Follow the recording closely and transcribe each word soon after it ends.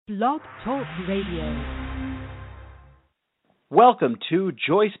Blog Talk Radio. Welcome to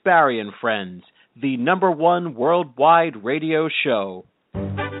Joyce Barry and Friends, the #1 worldwide radio show. The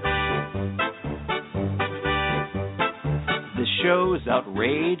show's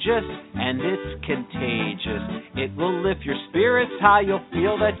outrageous and it's contagious. It will lift your spirits high, you'll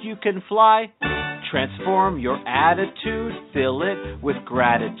feel that you can fly. Transform your attitude, fill it with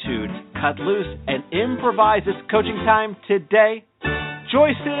gratitude. Cut loose and improvise. It's coaching time today.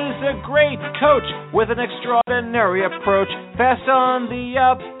 Joyce is a great coach with an extraordinary approach. Fast on the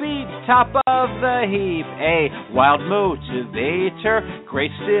upbeat, top of the heap. A wild motivator,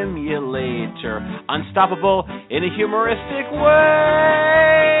 great stimulator. Unstoppable in a humoristic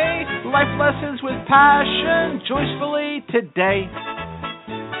way. Life lessons with passion, joyfully today.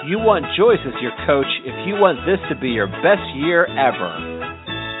 You want Joyce as your coach if you want this to be your best year ever.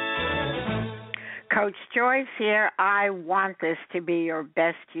 Coach Joyce here. I want this to be your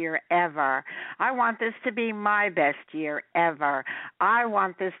best year ever. I want this to be my best year ever. I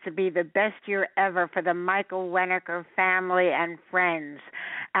want this to be the best year ever for the Michael Wenniger family and friends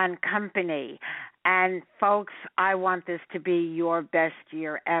and company. And folks, I want this to be your best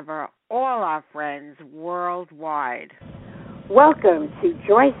year ever. All our friends worldwide. Welcome to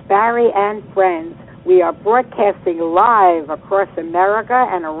Joyce Barry and Friends. We are broadcasting live across America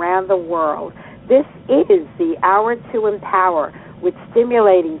and around the world. This is the Hour to Empower, with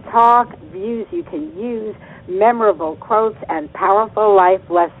stimulating talk, views you can use, memorable quotes, and powerful life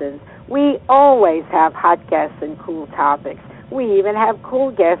lessons. We always have hot guests and cool topics. We even have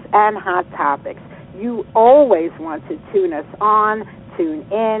cool guests and hot topics. You always want to tune us on, tune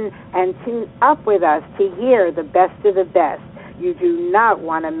in, and tune up with us to hear the best of the best. You do not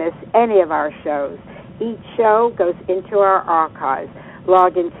want to miss any of our shows. Each show goes into our archives.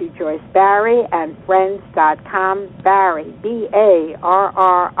 Log into JoyceBarryandFriends.com, Barry,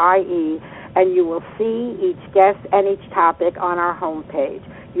 B-A-R-R-I-E, and you will see each guest and each topic on our homepage.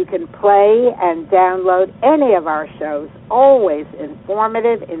 You can play and download any of our shows, always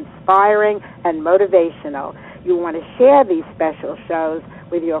informative, inspiring, and motivational. You want to share these special shows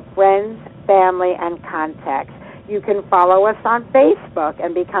with your friends, family, and contacts. You can follow us on Facebook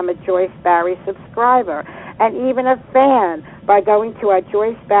and become a Joyce Barry subscriber and even a fan by going to our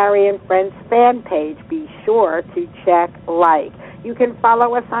Joyce Barry and Friends fan page. Be sure to check like. You can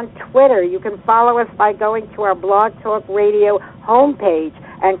follow us on Twitter. You can follow us by going to our Blog Talk Radio homepage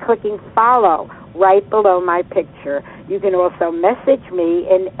and clicking follow right below my picture. You can also message me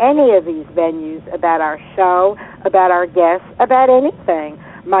in any of these venues about our show, about our guests, about anything.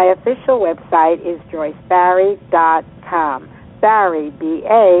 My official website is joycebarry.com. Barry,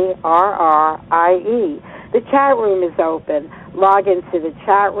 B-A-R-R-I-E. The chat room is open. Log into the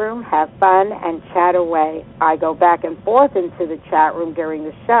chat room, have fun, and chat away. I go back and forth into the chat room during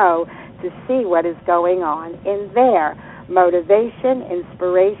the show to see what is going on in there. Motivation,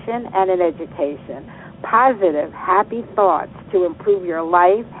 inspiration, and an education. Positive, happy thoughts to improve your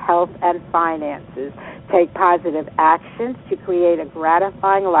life, health, and finances. Take positive actions to create a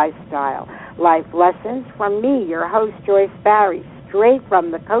gratifying lifestyle. Life lessons from me, your host, Joyce Barry, straight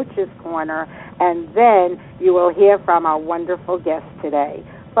from the Coach's Corner, and then you will hear from our wonderful guest today.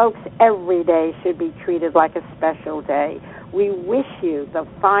 Folks, every day should be treated like a special day. We wish you the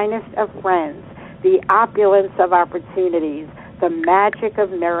finest of friends, the opulence of opportunities, the magic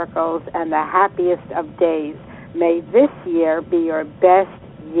of miracles, and the happiest of days. May this year be your best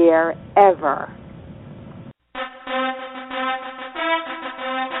year ever.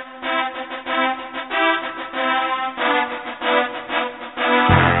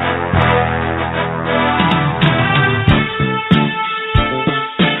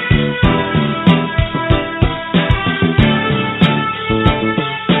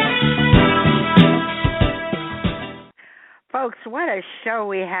 Folks, what a show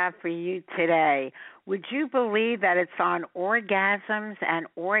we have for you today. Would you believe that it's on orgasms and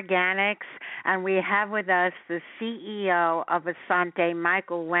organics? And we have with us the CEO of Asante,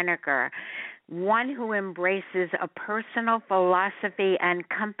 Michael Wenniger, one who embraces a personal philosophy and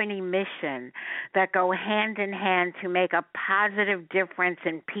company mission that go hand in hand to make a positive difference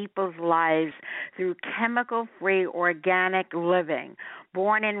in people's lives through chemical-free organic living.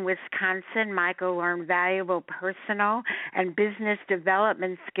 Born in Wisconsin, Michael learned valuable personal and business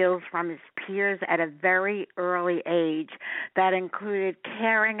development skills from his peers at a very early age that included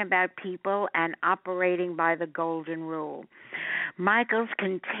caring about people and operating by the golden rule. Michael's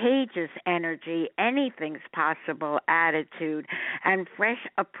contagious energy, anything's possible attitude, and fresh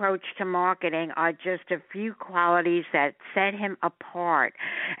approach to marketing are just a few qualities that set him apart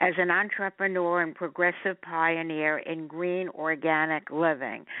as an entrepreneur and progressive pioneer in green organic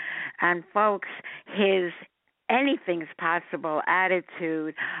living. And folks, his anything's possible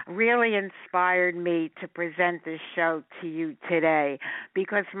attitude really inspired me to present this show to you today,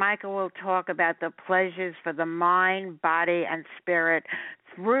 because Michael will talk about the pleasures for the mind, body, and spirit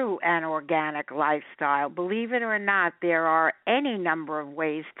through an organic lifestyle. Believe it or not, there are any number of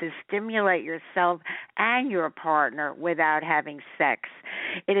ways to stimulate yourself and your partner without having sex.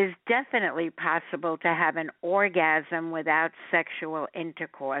 It is definitely possible to have an orgasm without sexual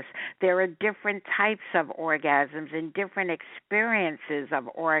intercourse. There are different types of orgasms and different experiences of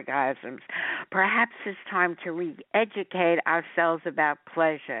orgasms. Perhaps it's time to re-educate ourselves about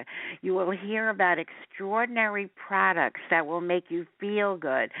pleasure. You will hear about extraordinary products that will make you feel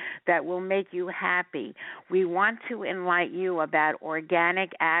good, that will make you happy. We want to enlighten you about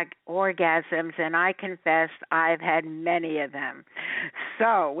organic orgasms, and I confess I've had many of them.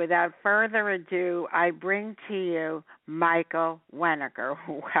 So, without further ado, I bring to you Michael Wenniger.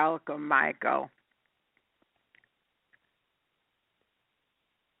 Welcome, Michael.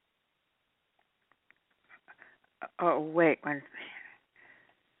 Oh, wait one.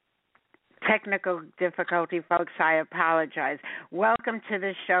 Technical difficulty, folks. I apologize. Welcome to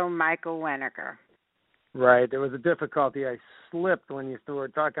the show, Michael Wenniger. Right. There was a difficulty. I slipped when you were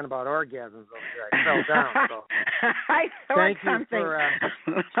talking about orgasms over there. I fell down. So. I thought Thank something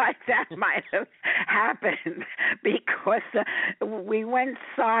like that might have happened because we went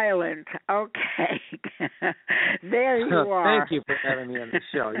silent. Okay. There you are. Thank you for having me on the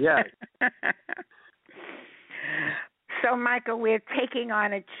show. Yes. So, Michael, we're taking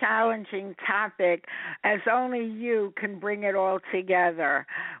on a challenging topic as only you can bring it all together.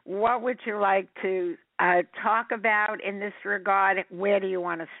 What would you like to talk about in this regard? Where do you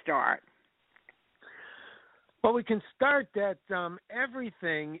want to start? Well, we can start that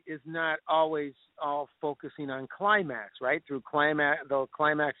everything is not always all focusing on climax, right? Through climax, though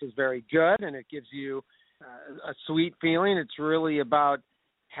climax is very good and it gives you a sweet feeling, it's really about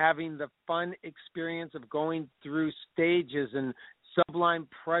having the fun experience of going through stages and sublime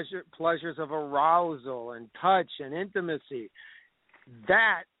pleasures of arousal and touch and intimacy.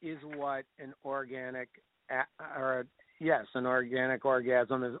 That is what an organic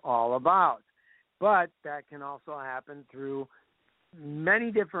orgasm is all about. But that can also happen through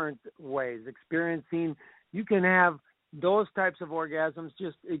many different ways. You can have those types of orgasms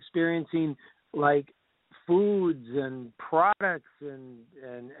just experiencing like foods and products and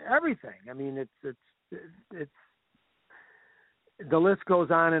everything. I mean, it's the list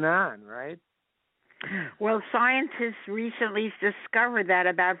goes on and on, right? Well, scientists recently discovered that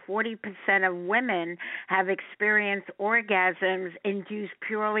about 40% of women have experienced orgasms induced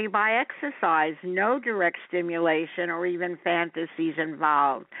purely by exercise, no direct stimulation or even fantasies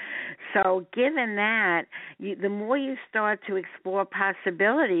involved. So given that, the more you start to explore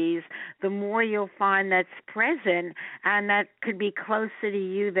possibilities, the more you'll find that's present and that could be closer to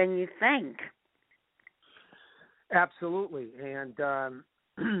you than you think. Absolutely.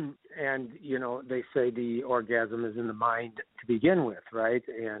 And, you know, they say the orgasm is in the mind to begin with, right?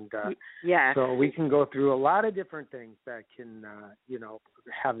 And yes. So we can go through a lot of different things that can,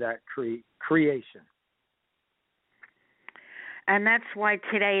 have that creation. And that's why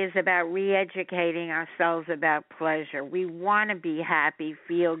today is about re-educating ourselves about pleasure. We want to be happy,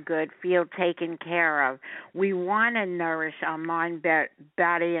 feel good, feel taken care of. We want to nourish our mind,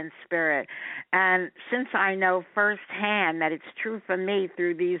 body, and spirit. And since I know firsthand that it's true for me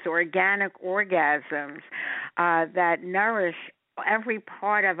through these organic orgasms that nourish every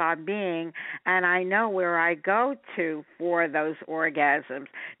part of our being, and I know where I go to for those orgasms.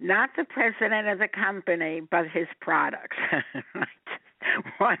 Not the president of the company, but his products. I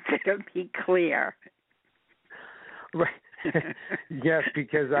just wanted to be clear. Right. Yes,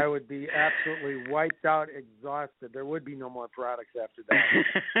 because I would be absolutely wiped out, exhausted. There would be no more products after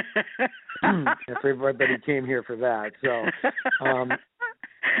that. If everybody came here for that. So,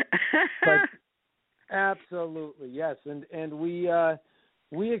 but absolutely, yes, and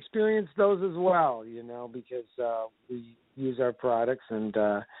we experience those as well, because we use our products and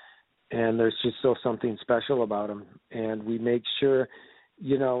there's just something special about them, and we make sure,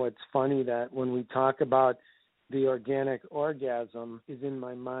 it's funny that when we talk about the organic orgasm is in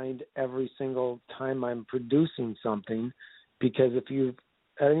my mind every single time I'm producing something, because if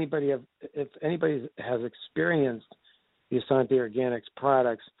anybody has experienced the Asante Organics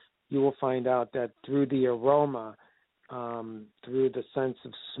products, you will find out that through the aroma through the sense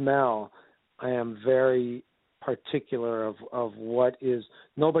of smell, I am very particular of what is.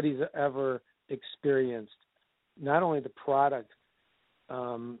 Nobody's ever experienced not only the product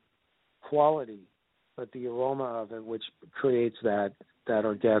quality, but the aroma of it, which creates that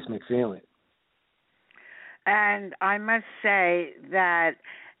orgasmic feeling. And I must say that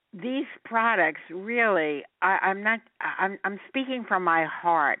these products really, I'm speaking from my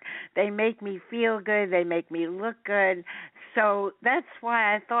heart. They make me feel good. They make me look good. So that's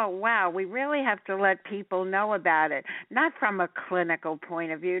why I thought, wow, we really have to let people know about it, not from a clinical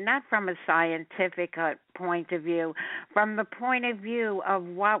point of view, not from a scientific point of view, from the point of view of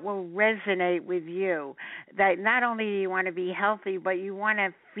what will resonate with you. That not only do you want to be healthy, but you want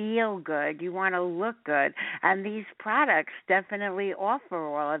to feel good, you want to look good. And these products definitely offer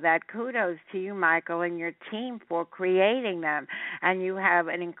all of that. Kudos to you, Michael, and your team for creating them. And you have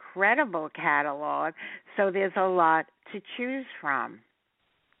an incredible catalog, so there's a lot to choose from.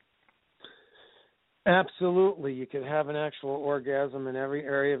 Absolutely. You can have an actual orgasm in every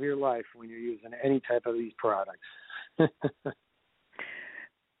area of your life when you're using any type of these products.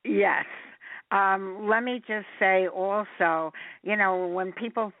 Yes. Let me just say also, when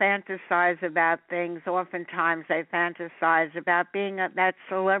people fantasize about things, oftentimes they fantasize about being that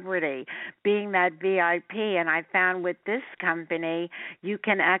celebrity, being that VIP. And I found with this company, you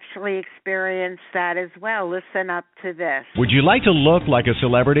can actually experience that as well. Listen up to this. Would you like to look like a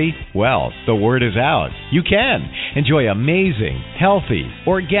celebrity? Well, the word is out. You can. Enjoy amazing, healthy,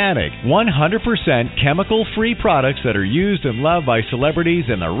 organic, 100% chemical-free products that are used and loved by celebrities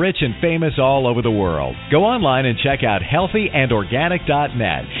and the rich and famous all over the world. Go online and check out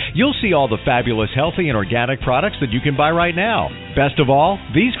healthyandorganic.net. You'll see all the fabulous healthy and organic products that you can buy right now. Best of all,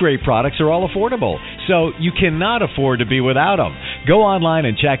 these great products are all affordable, so you cannot afford to be without them. Go online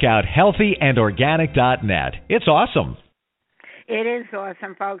and check out healthyandorganic.net. It's awesome. It is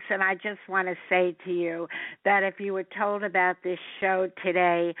awesome, folks, and I just want to say to you that if you were told about this show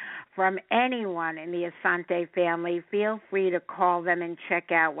today from anyone in the Asante family, feel free to call them and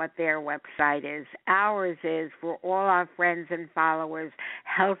check out what their website is. Ours is, for all our friends and followers,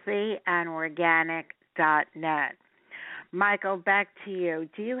 healthyandorganic.net. Michael, back to you.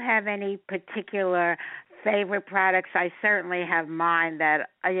 Do you have any particular favorite products? I certainly have mine that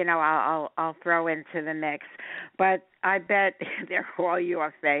I'll throw into the mix, but I bet they're all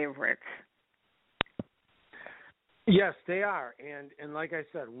your favorites. Yes, they are, and like I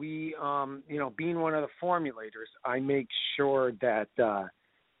said, we being one of the formulators, I make sure that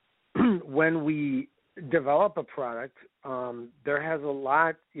when we develop a product, there has a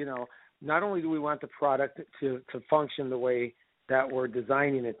lot. Not only do we want the product to function the way that we're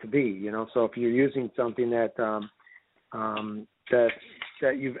designing it to be, so if you're using something that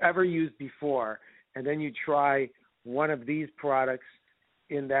you've ever used before, and then you try one of these products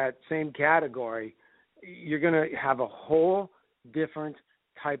in that same category, you're going to have a whole different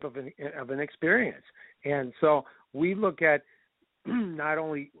type of an experience. And so we look at not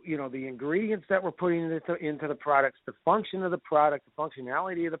only the ingredients that we're putting into the products, the function of the product, the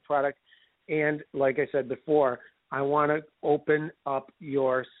functionality of the product, and like I said before, I want to open up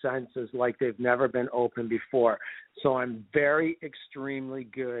your senses like they've never been opened before. So I'm very extremely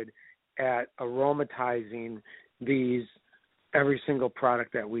good at aromatizing every single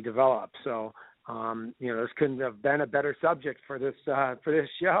product that we develop. So, this couldn't have been a better subject for this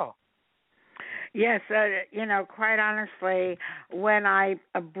show. Yes, quite honestly, when I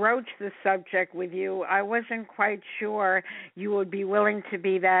broached the subject with you, I wasn't quite sure you would be willing to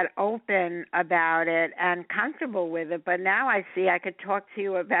be that open about it and comfortable with it. But now I see I could talk to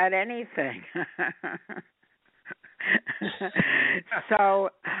you about anything. So,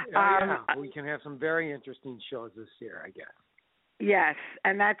 we can have some very interesting shows this year, I guess. Yes,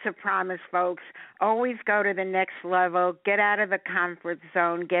 and that's a promise, folks. Always go to the next level. Get out of the comfort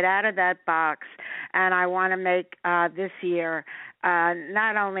zone. Get out of that box. And I want to make this year,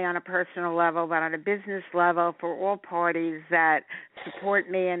 not only on a personal level, but on a business level, for all parties that support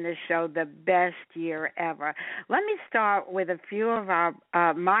me in this show, the best year ever. Let me start with a few of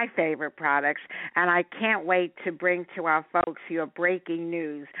my favorite products, and I can't wait to bring to our folks your breaking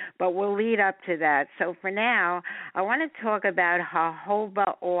news, but we'll lead up to that. So for now, I want to talk about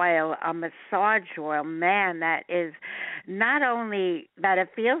jojoba oil, a massage oil. Man, that is not only that it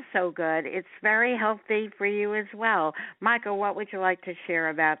feels so good, it's very healthy for you as well. Michael, what would you like to share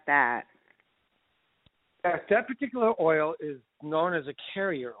about that? That particular oil is known as a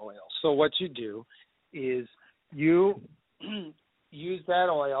carrier oil. So what you do is you use that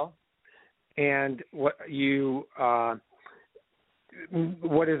oil, and what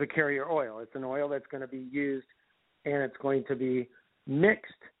is a carrier oil? It's an oil that's going to be used and it's going to be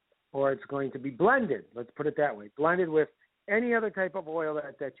mixed, or it's going to be blended. Let's put it that way: blended with any other type of oil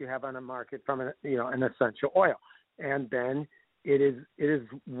that you have on the market from an essential oil, and then it is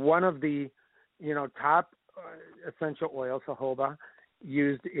one of the top essential oils, jojoba,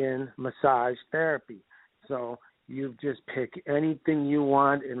 used in massage therapy. So you just pick anything you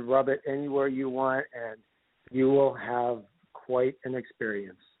want and rub it anywhere you want, and you will have quite an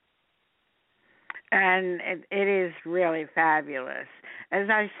experience. And it is really fabulous. As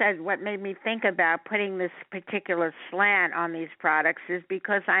I said, what made me think about putting this particular slant on these products is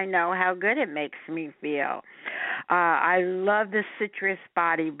because I know how good it makes me feel. I love the citrus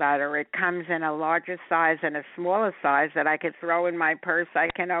body butter. It comes in a larger size and a smaller size that I could throw in my purse. I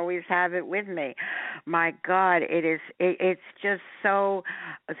can always have it with me. My God, it's just so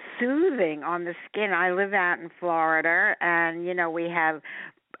soothing on the skin. I live out in Florida, and we have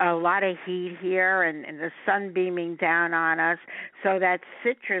a lot of heat here and the sun beaming down on us. So that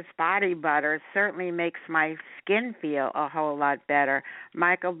citrus body butter certainly makes my skin feel a whole lot better.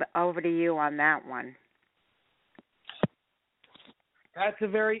 Michael, over to you on that one. That's a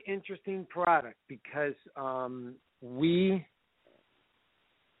very interesting product because we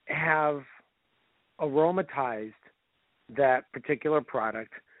have aromatized that particular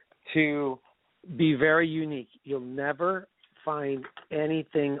product to be very unique. You'll never find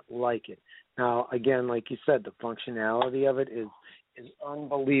anything like it. Now, again, like you said, the functionality of it is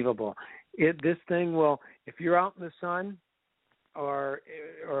unbelievable. This thing will, if you're out in the sun, or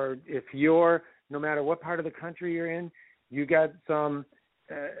if you're, no matter what part of the country you're in, you got an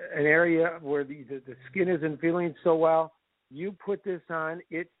area where the skin isn't feeling so well, you put this on,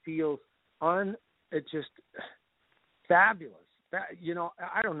 it feels it's just fabulous.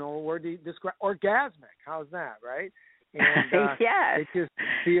 I don't know a word to describe. Orgasmic. How's that, right? And yes. It just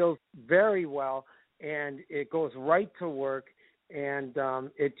feels very well, and it goes right to work, and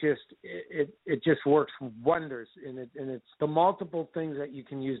it just works wonders. And it's the multiple things that you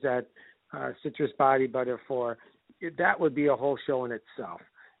can use that citrus body butter for. That would be a whole show in itself.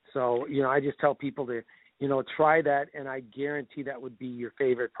 So I just tell people to try that, and I guarantee that would be your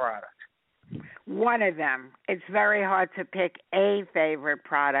favorite product. One of them. It's very hard to pick a favorite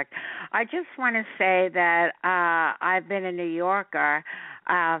product. I just want to say that I've been a New Yorker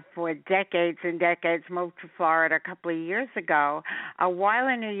for decades and decades, moved to Florida a couple of years ago. While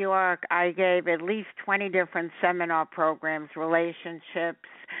in New York, I gave at least 20 different seminar programs, relationships,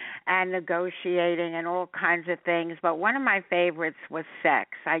 and negotiating and all kinds of things. But one of my favorites was sex.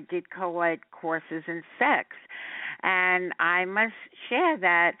 I did co-ed courses in sex. And I must share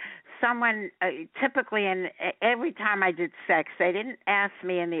that someone typically, and every time I did sex, they didn't ask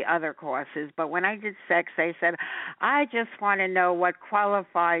me in the other courses, but when I did sex, they said, I just want to know what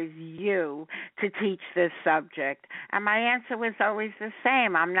qualifies you to teach this subject. And my answer was always the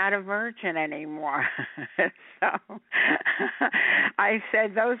same. I'm not a virgin anymore. So I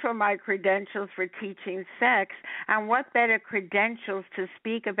said those were my credentials for teaching sex. And what better credentials to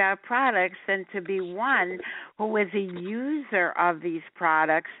speak about products than to be one who is a user of these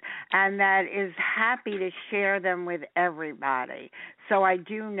products and that is happy to share them with everybody. So I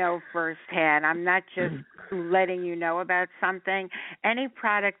do know firsthand. I'm not just letting you know about something. Any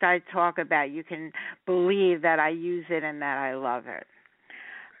product I talk about, you can believe that I use it and that I love it.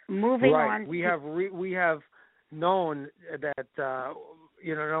 Moving on. We have known that,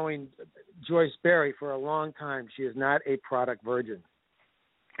 knowing Joyce Berry for a long time, she is not a product virgin.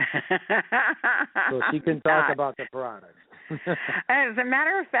 So she can talk about the product. As a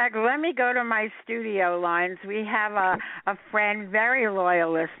matter of fact, let me go to my studio lines. We have a friend, very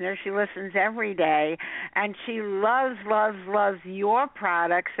loyal listener. She listens every day, and she loves, loves, loves your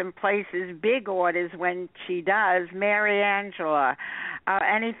products and places big orders when she does. Mary Angela,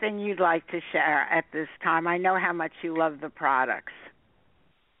 anything you'd like to share at this time? I know how much you love the products.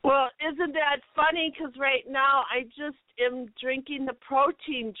 Well, isn't that funny? Because right now I just am drinking the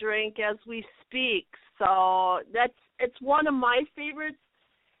protein drink as we speak. So it's one of my favorites.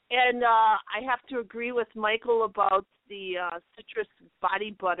 And I have to agree with Michael about the citrus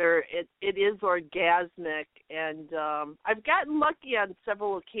body butter. It is orgasmic. And I've gotten lucky on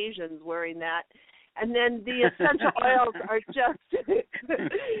several occasions wearing that. And then the essential oils are just, the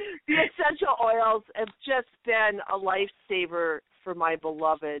essential oils have just been a lifesaver for my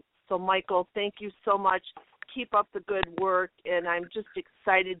beloved. So, Michael, thank you so much. Keep up the good work, and I'm just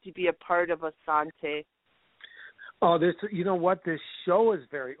excited to be a part of Asante. Oh, you know what? This show is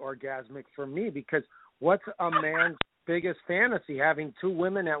very orgasmic for me because what's a man's biggest fantasy? Having two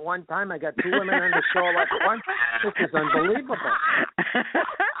women at one time. I got two women on the show at once. This is unbelievable.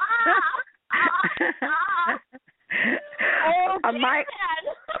 Mike,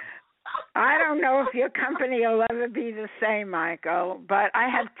 I don't know if your company will ever be the same, Michael, but I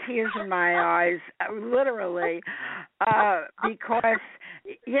have tears in my eyes, literally, because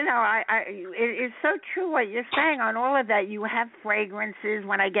it's so true what you're saying on all of that. You have fragrances.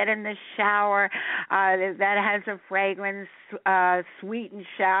 When I get in the shower, that has a fragrance, sweetened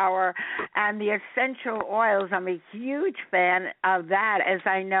shower, and the essential oils. I'm a huge fan of that, as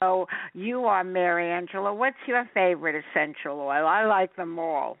I know you are, Mary Angela. What's your favorite essential oil? I like them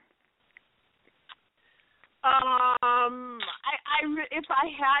all. If I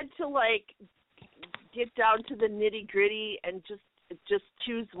had to get down to the nitty gritty and just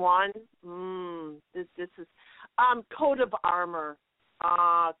choose one, this is coat of armor.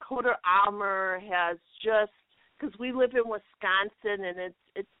 Coat of armor has just, because we live in Wisconsin and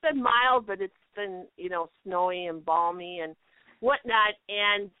it's been mild, but it's been snowy and balmy and whatnot,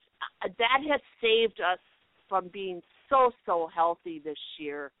 and that has saved us from being so healthy this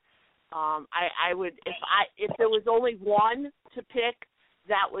year. I would, if there was only one to pick,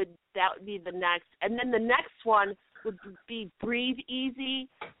 that would be the next, and then the next one would be Breathe Easy,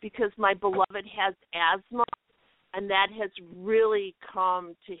 because my beloved has asthma, and that has really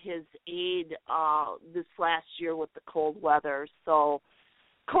come to his aid this last year with the cold weather. So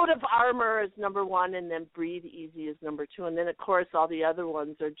Coat of Armor is number one, and then Breathe Easy is number two, and then of course all the other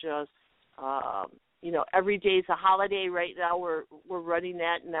ones are just every day's a holiday. Right now we're running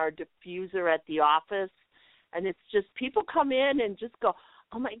that in our diffuser at the office, and it's just people come in and just go,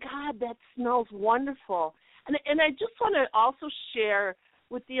 oh my God, that smells wonderful. And I just want to also share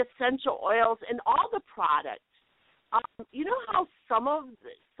with the essential oils and all the products. You know how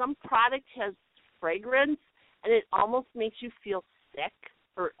some product has fragrance and it almost makes you feel sick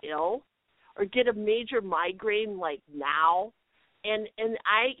or ill or get a major migraine like now? And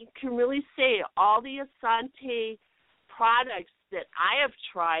I can really say all the Asante products that I have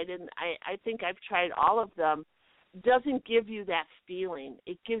tried, and I think I've tried all of them, doesn't give you that feeling.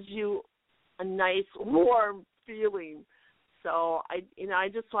 It gives you a nice warm feeling. So I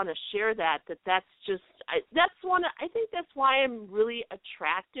just want to share that's just I think that's why I'm really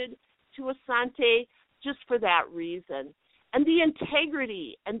attracted to Asante, just for that reason. And the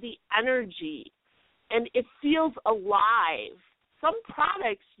integrity and the energy, and it feels alive. Some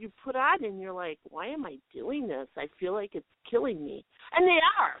products you put on and you're like, why am I doing this? I feel like it's killing me. And they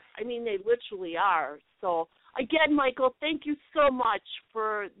are. I mean, they literally are. So, again, Michael, thank you so much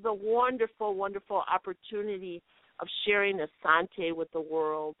for the wonderful, wonderful opportunity of sharing Asante with the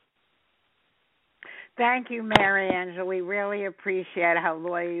world. Thank you, Mary Angela. We really appreciate how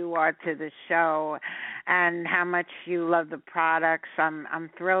loyal you are to the show and how much you love the products. I'm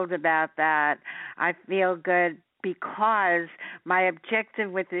thrilled about that. I feel good because my objective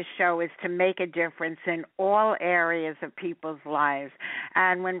with this show is to make a difference in all areas of people's lives.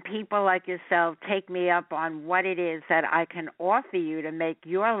 And when people like yourself take me up on what it is that I can offer you to make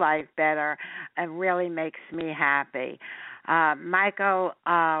your life better, it really makes me happy. Michael,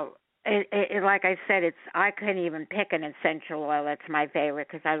 like I said, I couldn't even pick an essential oil that's my favorite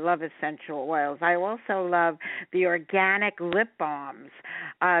because I love essential oils. I also love the organic lip balms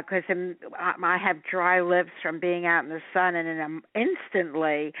because I have dry lips from being out in the sun, and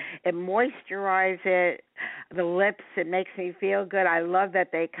instantly it moisturizes the lips. It makes me feel good. I love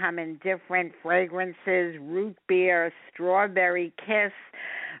that they come in different fragrances: root beer, strawberry kiss.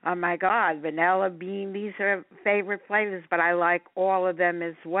 Oh, my God, vanilla bean. These are favorite flavors, but I like all of them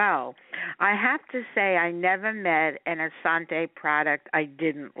as well. I have to say I never met an Asante product I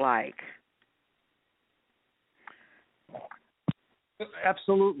didn't like.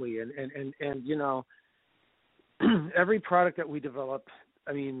 Absolutely. And you know, every product that we develop,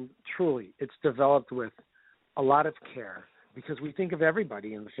 I mean, truly, it's developed with a lot of care because we think of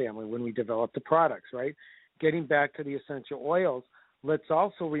everybody in the family when we develop the products, right? Getting back to the essential oils, let's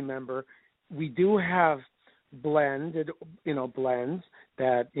also remember we do have blends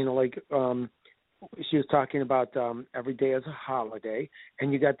that, like she was talking about every day as a holiday,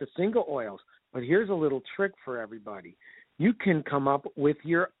 and you got the single oils. But here's a little trick for everybody. You can come up with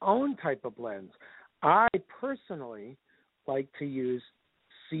your own type of blends. I personally like to use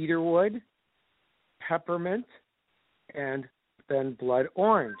cedarwood, peppermint, and then blood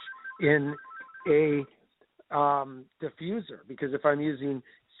orange in a diffuser, because if I'm using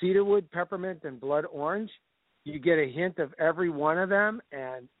cedarwood, peppermint, and blood orange, you get a hint of every one of them,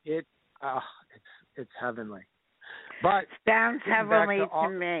 and it's heavenly. But sounds heavenly to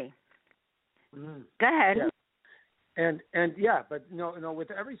me. Go ahead. Yeah. And yeah, but no, with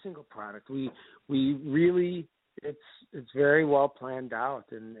every single product, we really it's very well planned out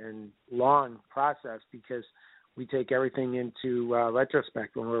and long process because we take everything into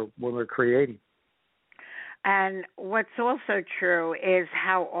retrospect when we're creating. And what's also true is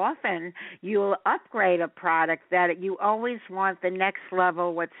how often you'll upgrade a product that you always want the next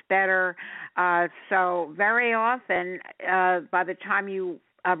level, what's better. So very often, by the time you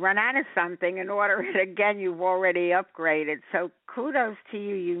run out of something and order it again, you've already upgraded. So kudos to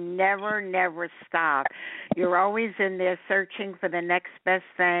you. You never stop. You're always in there searching for the next best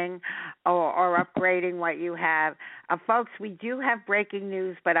thing or upgrading what you have. Folks, we do have breaking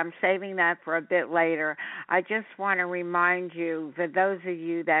news, but I'm saving that for a bit later. I just want to remind you, for those of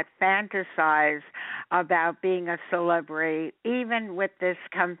you that fantasize about being a celebrity, even with this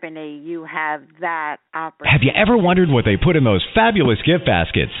company, you have that opportunity. Have you ever wondered what they put in those fabulous gift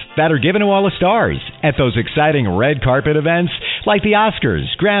baskets that are given to all the stars at those exciting red carpet events like the Oscars,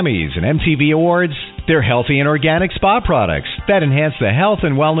 Grammys, and MTV Awards? They're healthy and organic spa products that enhance the health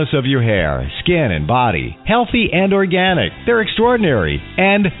and wellness of your hair, skin, and body. Healthy and organic. They're extraordinary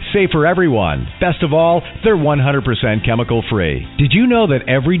and safe for everyone. Best of all, they're 100% chemical-free. Did you know that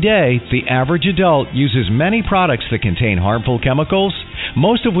every day the average adult uses many products that contain harmful chemicals,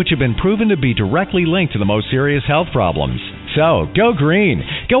 most of which have been proven to be directly linked to the most serious health problems? So, go green,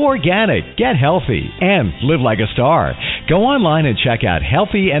 go organic, get healthy, and live like a star. Go online and check out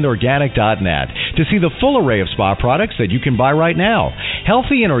healthyandorganic.net to see the full array of spa products that you can buy right now.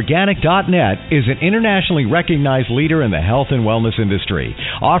 Healthyandorganic.net is an internationally recognized leader in the health and wellness industry,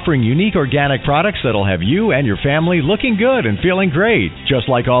 offering unique organic products that'll have you and your family looking good and feeling great, just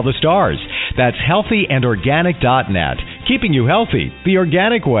like all the stars. That's healthyandorganic.net, keeping you healthy the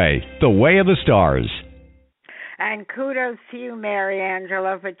organic way, the way of the stars. And kudos to you, Mary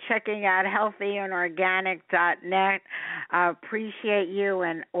Angela, for checking out healthyandorganic.net. Appreciate you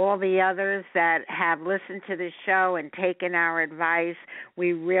and all the others that have listened to the show and taken our advice.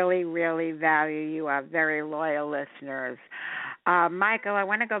 We really, really value you, our very loyal listeners. Michael, I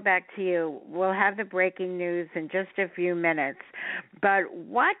want to go back to you. We'll have the breaking news in just a few minutes. But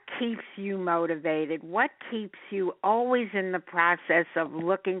what keeps you motivated? What keeps you always in the process of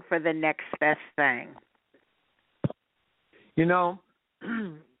looking for the next best thing? You know,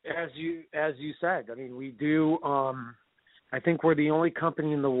 as you said, I mean, we do. I think we're the only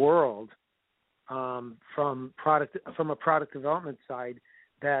company in the world from a product development side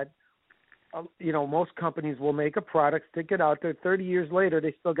that most companies will make a product, stick it out there. 30 years later,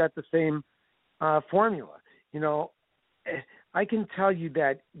 they still got the same formula. I can tell you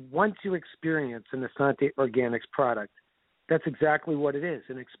that once you experience an Asante Organics product, that's exactly what it is,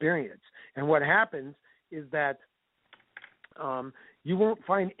 an experience. And what happens is that you won't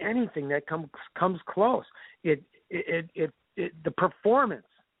find anything that comes close. The performance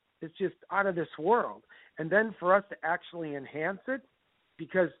is just out of this world. And then for us to actually enhance it,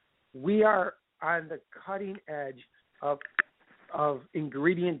 because we are on the cutting edge of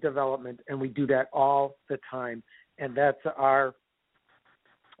ingredient development, and we do that all the time. And that's our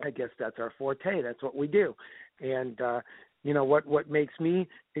forte. That's what we do. And what makes me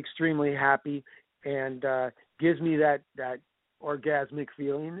extremely happy and gives me that orgasmic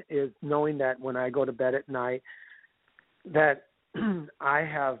feeling is knowing that when I go to bed at night that I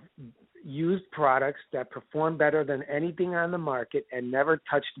have used products that perform better than anything on the market and never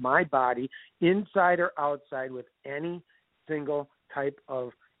touched my body inside or outside with any single type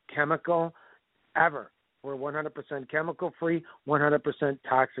of chemical ever. We're 100% chemical free, 100%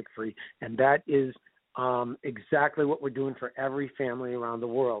 toxic free, and that is exactly what we're doing for every family around the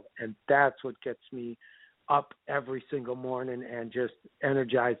world. And that's what gets me up every single morning and just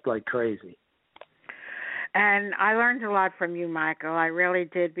energized like crazy. And I learned a lot from you, Michael. I really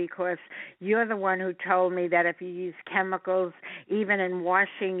did, because you're the one who told me that if you use chemicals, even in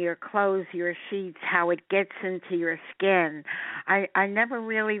washing your clothes, your sheets, how it gets into your skin. I never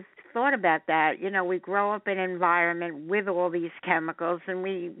really thought about that. We grow up in an environment with all these chemicals, and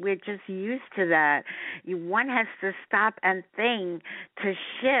we're just used to that. One has to stop and think to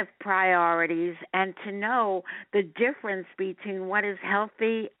shift priorities and to know the difference between what is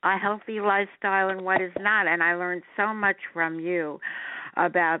healthy, a healthy lifestyle, and what is not. And I learned so much from you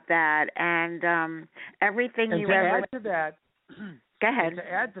about that. And everything you add to that. Go ahead.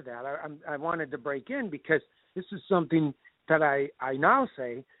 To add to that, I wanted to break in because this is something that I now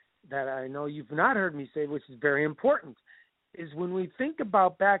say that I know you've not heard me say, which is very important, is when we think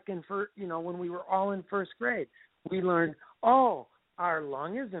about back in, when we were all in first grade, we learned, our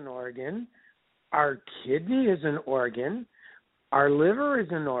lung is an organ, our kidney is an organ, our liver is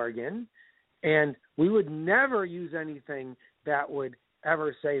an organ, and we would never use anything that would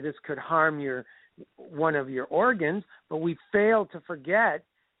ever say this could harm one of your organs, but we fail to forget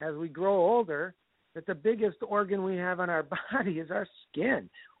as we grow older that the biggest organ we have on our body is our skin.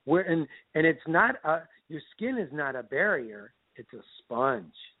 And it's not your skin is not a barrier; it's a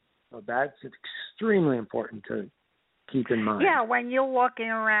sponge. So that's extremely important to keep in mind. Yeah, when you're walking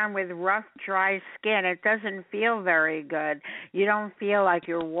around with rough, dry skin, it doesn't feel very good. You don't feel like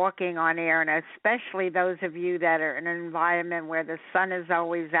you're walking on air, and especially those of you that are in an environment where the sun is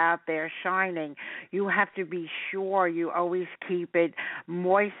always out there shining, you have to be sure you always keep it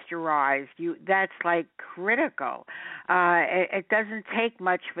moisturized. That's like critical. It doesn't take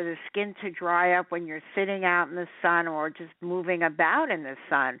much for the skin to dry up when you're sitting out in the sun or just moving about in the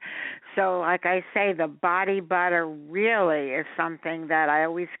sun. So, like I say, the body butter really is something that I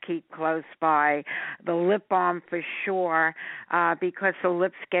always keep close by. The lip balm for sure, because the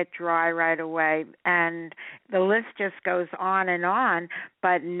lips get dry right away. And the list just goes on and on.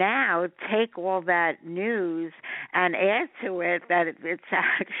 But now take all that news and add to it that it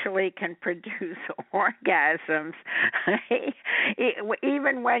actually can produce orgasms.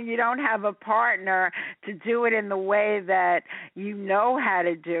 Even when you don't have a partner to do it in the way that you know how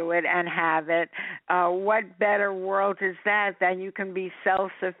to do it and have it, what better world is that than you can be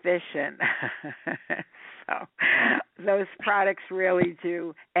self-sufficient? So those products really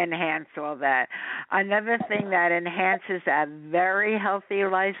do enhance all that. Another thing that enhances a very healthy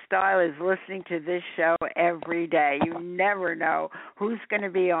lifestyle is listening to this show every day. You never know who's going to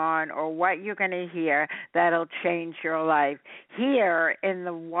be on or what you're going to hear that'll change your life. Here, in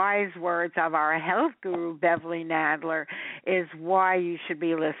the wise words of our health guru, Beverly Nadler, is why you should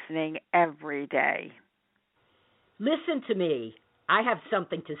be listening every day. Listen to me. I have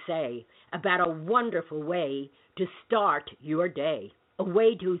something to say about a wonderful way to start your day, a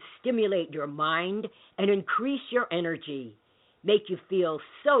way to stimulate your mind and increase your energy, make you feel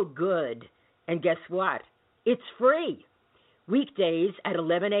so good. And guess what? It's free. Weekdays at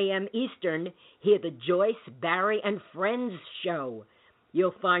 11 a.m. Eastern, hear the Joyce, Barry, and Friends show.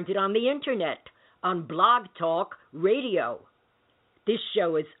 You'll find it on the internet, on Blog Talk Radio. This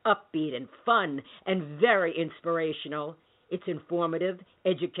show is upbeat and fun and very inspirational. It's informative,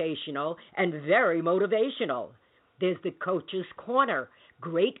 educational, and very motivational. There's the Coach's Corner,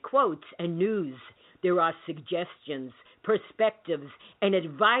 great quotes and news. There are suggestions, perspectives, and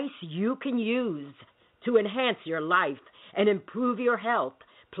advice you can use to enhance your life and improve your health,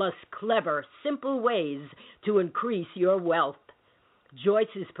 plus clever, simple ways to increase your wealth.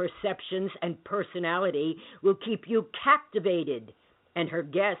 Joyce's perceptions and personality will keep you captivated, and her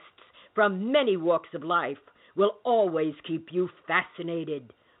guests from many walks of life will always keep you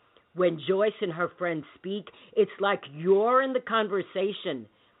fascinated. When Joyce and her friends speak, it's like you're in the conversation.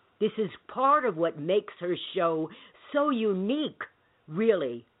 This is part of what makes her show so unique,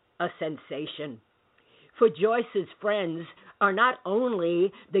 really a sensation. For Joyce's friends are not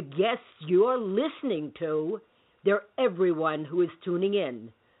only the guests you're listening to, they're everyone who is tuning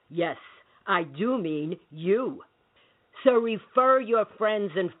in. Yes, I do mean you. So refer your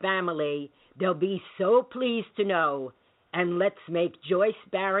friends and family. They'll be so pleased to know. And let's make Joyce,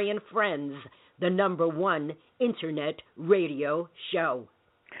 Barry, and Friends the #1 internet radio show.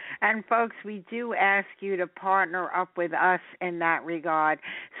 And folks, we do ask you to partner up with us in that regard.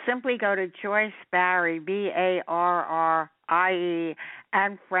 Simply go to Joyce Barry, BARRIE,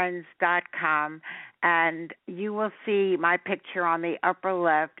 and friends.com, and you will see my picture on the upper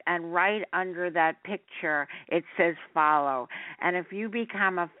left, and right under that picture it says follow. And if you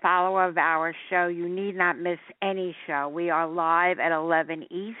become a follower of our show, you need not miss any show. We are live at 11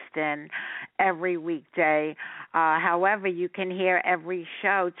 Eastern every weekday. However, you can hear every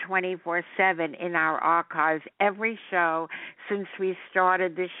show 24/7 in our archives. Every show since we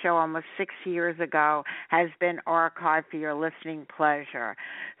started this show almost 6 years ago has been archived for your listening pleasure.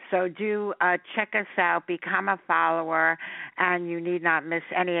 So do check us out, become a follower, and you need not miss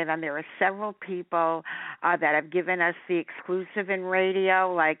any of them. There are several people that have given us the exclusive in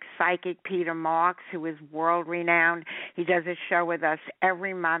radio, like Psychic Peter Marks, who is world-renowned. He does a show with us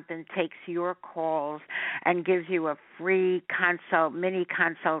every month and takes your calls and gives you a free consult, mini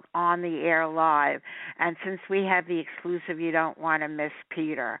consult on the air live. And since we have the exclusive, you don't want to miss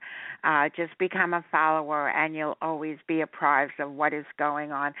Peter. Just become a follower, and you'll always be apprised of what is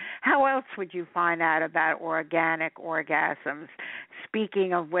going on. How else would you find out about organic orgasms?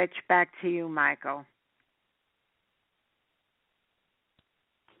 Speaking of which, back to you, Michael.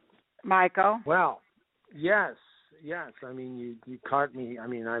 Michael? Well, yes. I mean, you caught me. I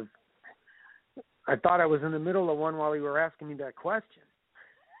mean, I thought I was in the middle of one while you were asking me that question.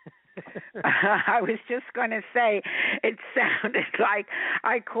 I was just going to say, it sounded like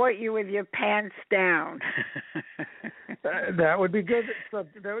I caught you with your pants down. That would be good.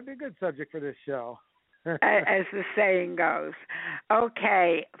 That would be a good subject for this show. As the saying goes.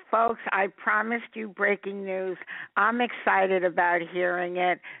 Okay, folks, I promised you breaking news. I'm excited about hearing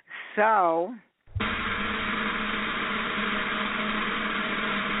it. So,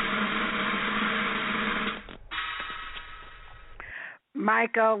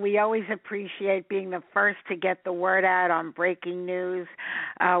 Michael, we always appreciate being the first to get the word out on breaking news.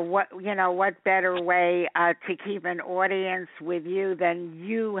 What better way to keep an audience with you than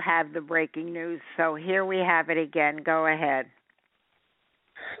you have the breaking news? So here we have it again. Go ahead.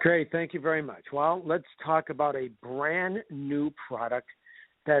 Great, thank you very much. Well, let's talk about a brand new product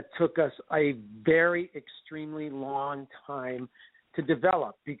that took us a very extremely long time to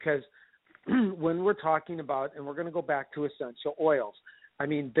develop, because when we're talking about, and we're going to go back to essential oils, I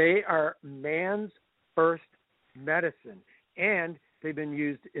mean, they are man's first medicine, and they've been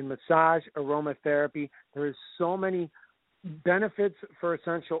used in massage, aromatherapy. There is so many benefits for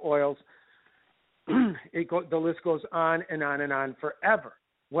essential oils. The list goes on and on and on forever.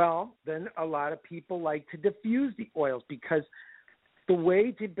 Well, then a lot of people like to diffuse the oils, because the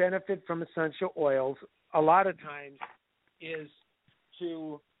way to benefit from essential oils a lot of times is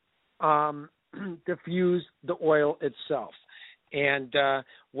to diffuse the oil itself. And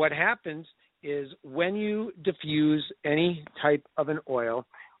what happens is when you diffuse any type of an oil,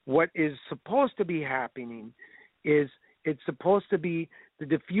 what is supposed to be happening is it's supposed to be the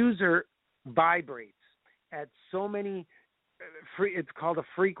diffuser vibrates at so many, it's called a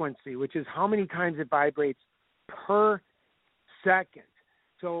frequency, which is how many times it vibrates per second.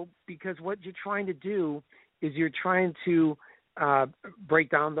 So because what you're trying to do is you're trying to break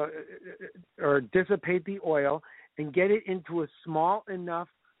down or dissipate the oil and get it into a small enough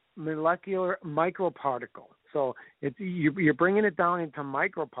molecular microparticle. So you're bringing it down into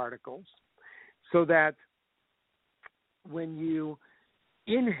microparticles so that when you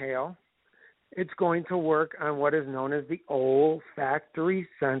inhale, it's going to work on what is known as the olfactory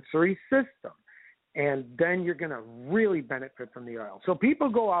sensory system. And then you're going to really benefit from the oil. So people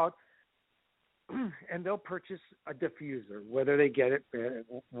go out and they'll purchase a diffuser, whether they get it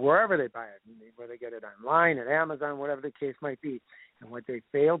wherever they buy it, whether they get it online, at Amazon, whatever the case might be. And what they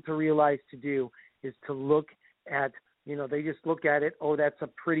fail to realize to do is to look at, they just look at it, oh, that's a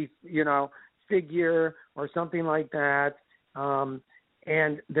pretty, figure or something like that.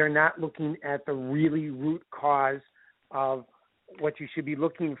 And they're not looking at the really root cause of what you should be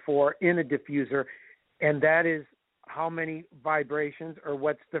looking for in a diffuser, and that is how many vibrations or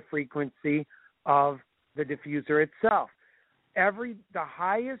what's the frequency of the diffuser itself. The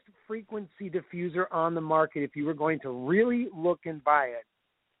highest frequency diffuser on the market, if you were going to really look and buy it,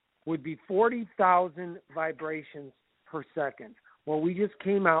 would be 40,000 vibrations per second. Well, we just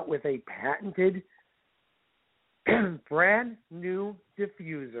came out with a patented brand new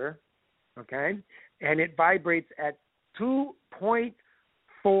diffuser, okay, and it vibrates at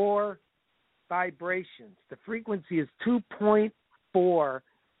 2.4 vibrations. The frequency is 2.4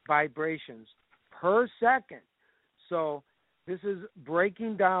 vibrations per second. So this is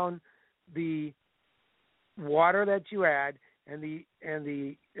breaking down the water that you add and the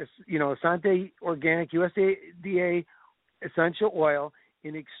Asante Organic USDA essential oil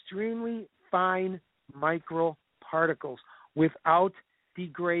in extremely fine microparticles without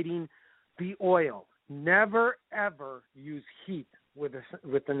degrading the oil. Never ever use heat with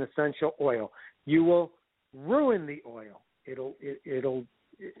an essential oil. You will ruin the oil. It'll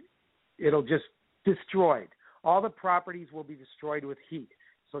just destroy it. All the properties will be destroyed with heat.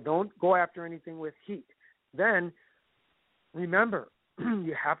 So don't go after anything with heat. Then remember,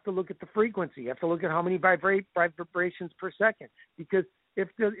 you have to look at the frequency. You have to look at how many vibrations per second, because if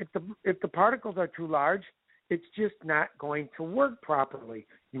the particles are too large, it's just not going to work properly.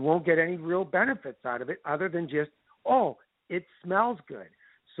 You won't get any real benefits out of it other than just, oh, it smells good.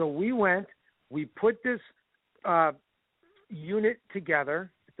 So we put this unit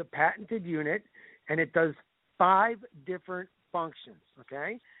together. It's a patented unit, and it does 5 different functions,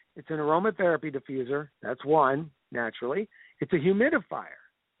 okay? It's an aromatherapy diffuser. That's one, naturally. It's a humidifier.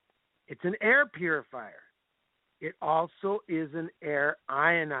 It's an air purifier. It also is an air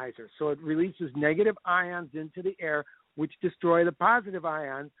ionizer. So it releases negative ions into the air, which destroy the positive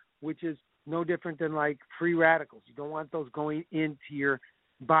ions, which is no different than like free radicals. You don't want those going into your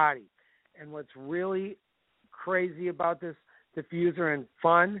body. And what's really crazy about this diffuser and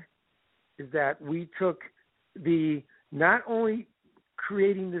fun is that we took not only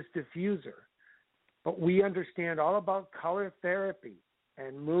creating this diffuser, but we understand all about color therapy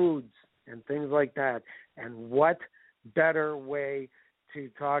and moods and things like that. And what better way to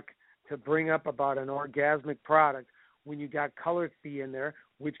bring up about an orgasmic product when you got color theory in there,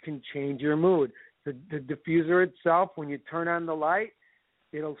 which can change your mood. The diffuser itself, when you turn on the light,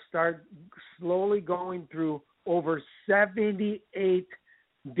 it'll start slowly going through over 78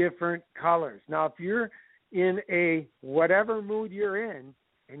 different colors. Now, if you're in a whatever mood you're in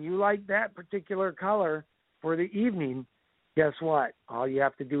and you like that particular color for the evening, guess what? All you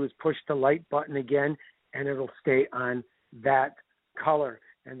have to do is push the light button again, and it'll stay on that color.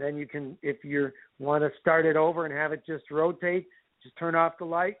 And then you can, if you want to start it over and have it just rotate, just turn off the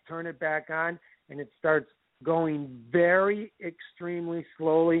light, turn it back on, and it starts going very extremely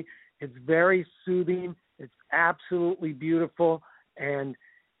slowly. It's very soothing. It's absolutely beautiful. And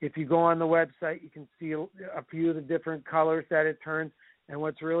if you go on the website, you can see a few of the different colors that it turns. And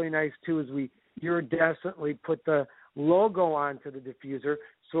what's really nice, too, is we iridescently put the logo onto the diffuser,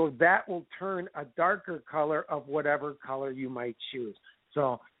 so that will turn a darker color of whatever color you might choose.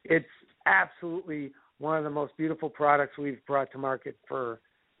 So it's absolutely one of the most beautiful products we've brought to market for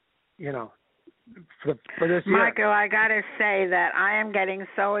this year. Michael, I got to say that I am getting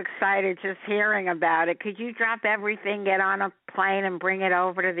so excited just hearing about it. Could you drop everything, get on a plane, and bring it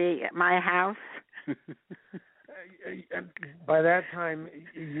over to my house? By that time,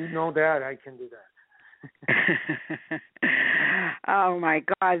 you know that I can do that. Oh my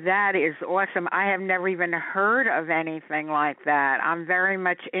God, that is awesome. I have never even heard of anything like that. I'm very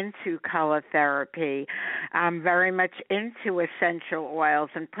much into color therapy. I'm very much into essential oils,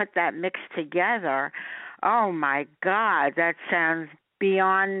 and put that mix together. Oh my God, that sounds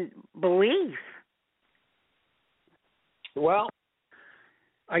beyond belief. Well,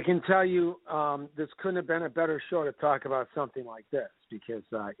 I can tell you this couldn't have been a better show to talk about something like this, because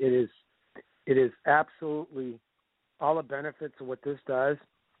it is absolutely all the benefits of what this does.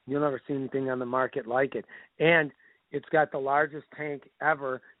 You'll never see anything on the market like it. And it's got the largest tank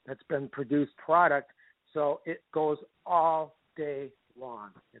ever that's been produced product, so it goes all day long.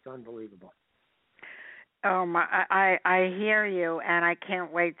 It's unbelievable. Oh my! I hear you, and I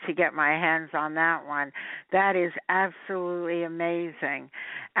can't wait to get my hands on that one. That is absolutely amazing.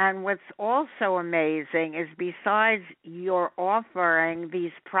 And what's also amazing is, besides your offering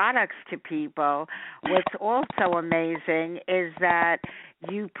these products to people, what's also amazing is that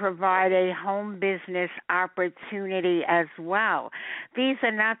you provide a home business opportunity as well. These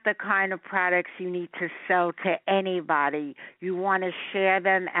are not the kind of products you need to sell to anybody. You want to share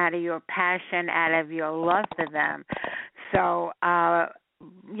them out of your passion, out of your love for them. So,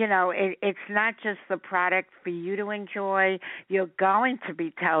 it's not just the product for you to enjoy. You're going to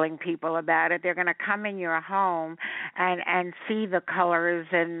be telling people about it. They're going to come in your home and see the colors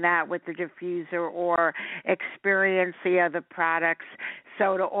and that with the diffuser, or experience the other products.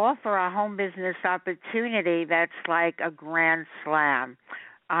 So to offer a home business opportunity, that's like a grand slam.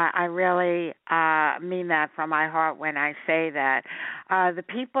 I really mean that from my heart when I say that. The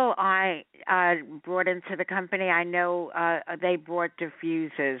people I brought into the company, I know they brought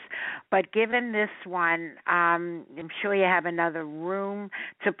diffusers. But given this one, I'm sure you have another room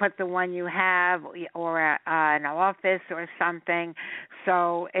to put the one you have, or an office or something.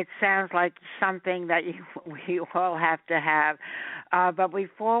 So it sounds like something that you all have to have. But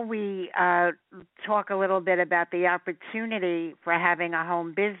before we talk a little bit about the opportunity for having a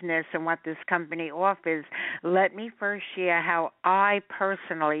home business and what this company offers, let me first share how I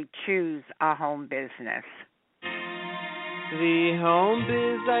personally choose a home business. The home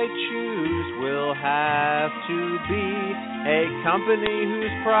biz I choose will have to be a company whose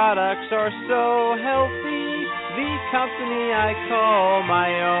products are so healthy. The company I call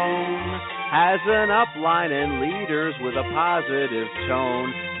my own has an upline and leaders with a positive tone.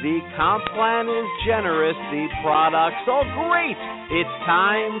 The comp plan is generous, the products all great. It's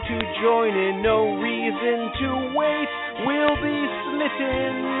time to join in, no reason to wait. We'll be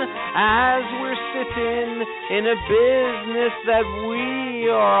smitten as we're sitting in a business that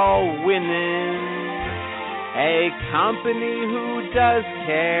we are all winning. A company who does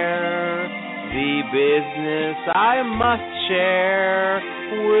care, the business I must share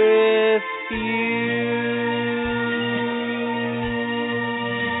with you.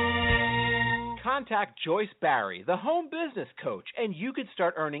 Contact Joyce Barry, the home business coach, and you could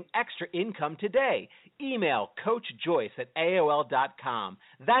start earning extra income today. Email CoachJoyce@AOL.com.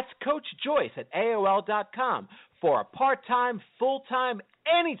 That's CoachJoyce@AOL.com. for a part-time, full-time,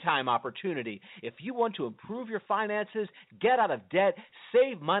 anytime opportunity. If you want to improve your finances, get out of debt,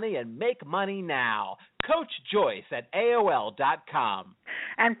 save money, and make money now. Coach Joyce at AOL.com.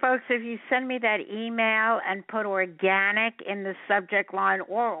 And folks, if you send me that email and put organic in the subject line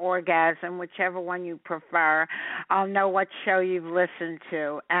or orgasm, whichever one you prefer, I'll know what show you've listened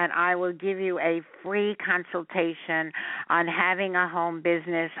to, and I will give you a free consultation on having a home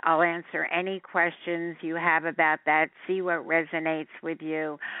business. I'll answer any questions you have about that, see what resonates with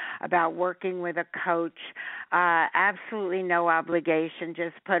you, about working with a coach. Absolutely no obligation.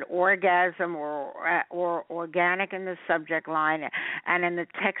 Just put orgasm or organic in the subject line, and in the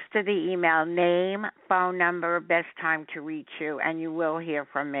text of the email, name, phone number, best time to reach you, and you will hear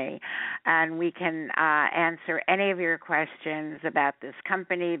from me. And we can answer any of your questions about this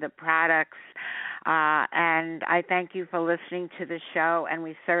company, the products, and I thank you for listening to the show, and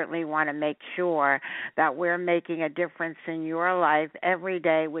we certainly want to make sure that we're making a difference in your life every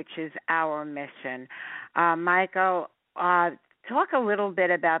day, which is our mission. Michael, talk a little bit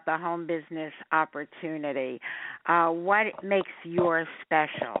about the home business opportunity. What makes yours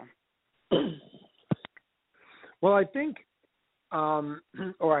special? Well, I think,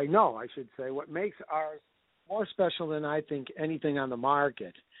 or I know, I should say, what makes ours more special than I think anything on the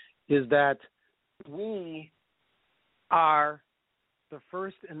market is that we are the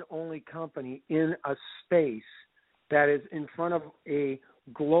first and only company in a space that is in front of a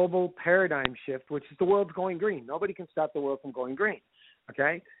global paradigm shift, which is the world's going green. Nobody can stop the world from going green,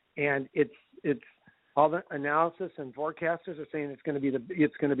 okay? And it's all the analysis and forecasters are saying it's going to be the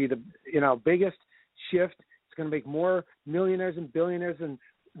biggest shift. It's going to make more millionaires and billionaires than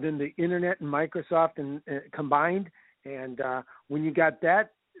the internet and Microsoft and combined. And when you got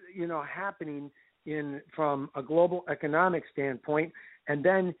that, happening from a global economic standpoint, and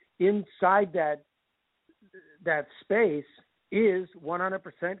then inside that space is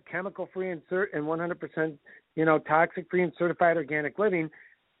 100% chemical-free and 100% toxic-free and certified organic living,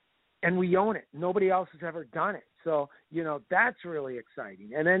 and we own it. Nobody else has ever done it. So that's really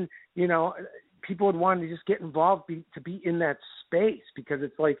exciting. And then people would want to just get involved to be in that space, because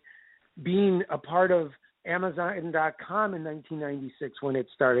it's like being a part of Amazon.com in 1996 when it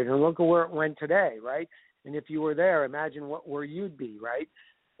started, and look at where it went today, right? And if you were there, imagine where you'd be, right?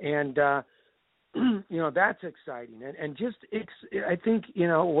 And that's exciting. And just I think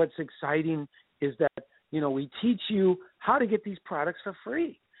what's exciting is that we teach you how to get these products for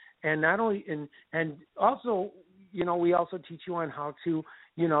free, and not only and also we also teach you on how to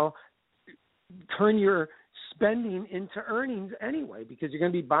turn your spending into earnings anyway, because you're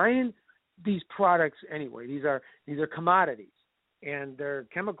going to be buying these products anyway. These are commodities, and they're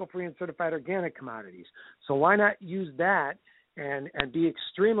chemical-free and certified organic commodities. So why not use that and be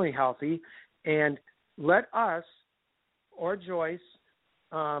extremely healthy, and let us or Joyce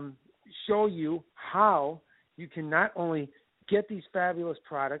show you how you can not only get these fabulous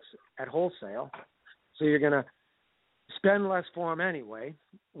products at wholesale, so you're going to spend less for them anyway.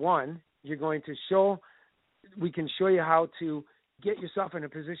 One, we can show you how to get yourself in a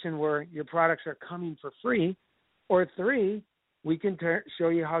position where your products are coming for free, or three, we can show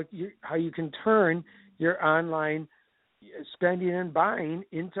you how you can turn your online spending and buying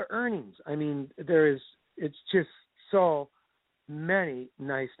into earnings. I mean, it's just so many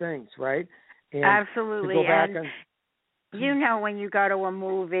nice things, right? And absolutely. When you go to a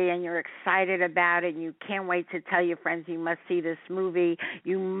movie and you're excited about it and you can't wait to tell your friends you must see this movie,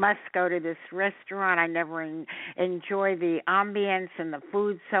 you must go to this restaurant, I never enjoy the ambience and the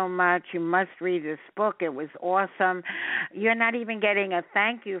food so much, you must read this book, it was awesome. You're not even getting a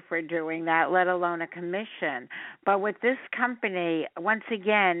thank you for doing that, let alone a commission. But with this company, once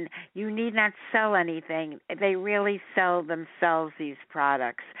again, you need not sell anything. They really sell themselves, these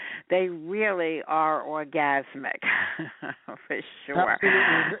products. They really are orgasmic. For sure.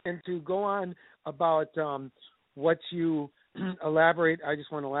 Absolutely. And to go on about what you elaborate, I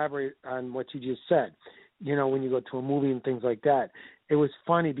just want to elaborate on what you just said. When you go to a movie and things like that, it was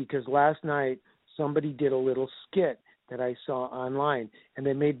funny because last night somebody did a little skit that I saw online, and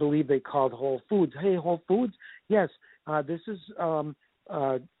they made believe they called Whole Foods. Hey, Whole Foods? Yes, this is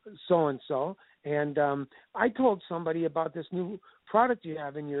so-and-so. And I told somebody about this new product you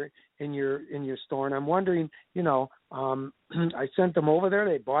have in your store, and I'm wondering, I sent them over there.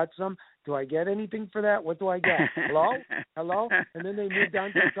 They bought some. Do I get anything for that? What do I get? Hello? And then they moved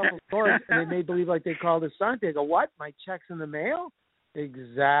on to a couple stores, and they made believe like they called us Santa. They go, what? My check's in the mail?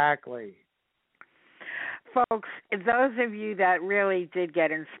 Exactly. Folks, those of you that really did get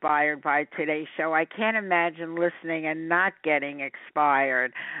inspired by today's show, I can't imagine listening and not getting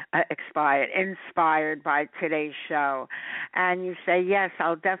inspired by today's show. And you say, yes,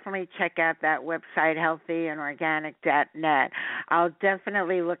 I'll definitely check out that website, healthyandorganic.net. I'll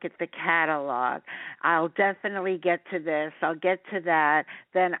definitely look at the catalog. I'll definitely get to this. I'll get to that.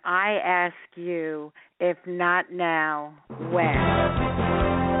 Then I ask you, if not now, when?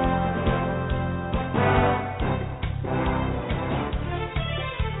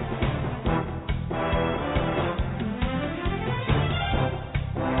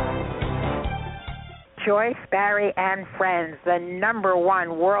 Joyce, Barry, and Friends, the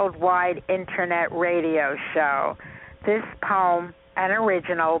 #1 worldwide internet radio show. This poem, an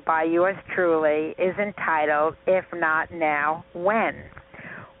original by yours truly, is entitled, If Not Now, When?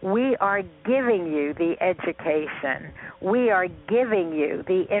 We are giving you the education. We are giving you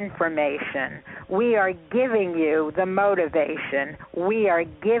the information. We are giving you the motivation. We are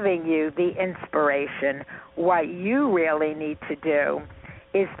giving you the inspiration. What you really need to do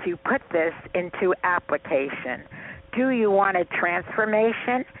is to put this into application. Do you want a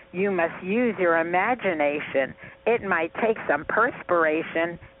transformation? You must use your imagination. It might take some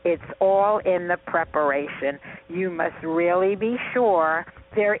perspiration. It's all in the preparation. You must really be sure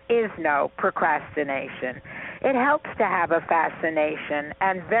there is no procrastination. It helps to have a fascination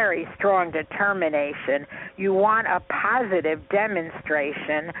and very strong determination. You want a positive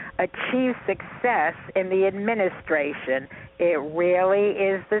demonstration, achieve success in the administration. It really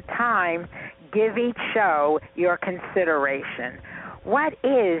is the time. Give each show your consideration. What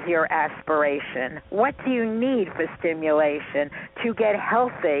is your aspiration? What do you need for stimulation? To get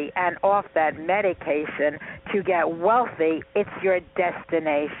healthy and off that medication, to get wealthy, it's your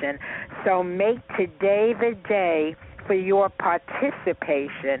destination. So make today the day for your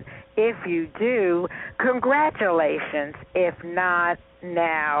participation. If you do, congratulations. If not,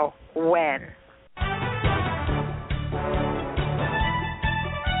 now, when?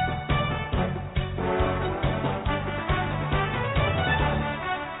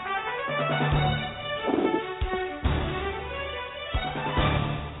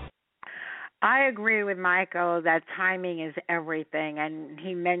 I agree with Michael that timing is everything, and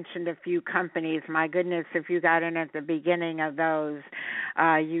he mentioned a few companies. My goodness, if you got in at the beginning of those,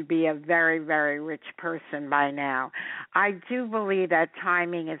 you'd be a very, very rich person by now. I do believe that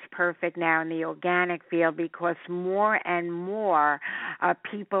timing is perfect now in the organic field because more and more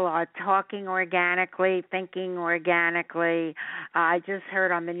people are talking organically, thinking organically. I just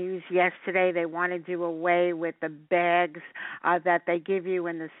heard on the news yesterday they want to do away with the bags that they give you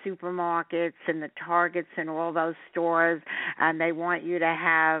in the supermarkets and the Targets and all those stores, and they want you to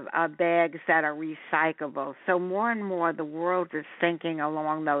have bags that are recyclable. So more and more the world is thinking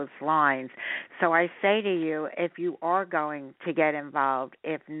along those lines. So I say to you, if you are going to get involved,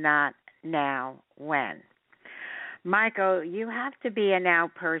 if not now, when? Michael, you have to be a now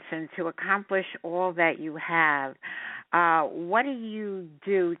person to accomplish all that you have. What do you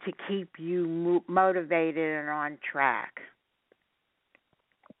do to keep you motivated and on track?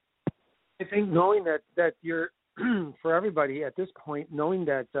 I think knowing that you're for everybody at this point, knowing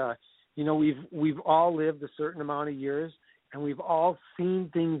that we've all lived a certain amount of years and we've all seen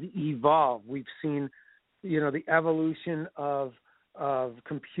things evolve. We've seen the evolution of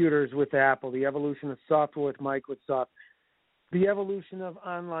computers with Apple, the evolution of software with Microsoft, the evolution of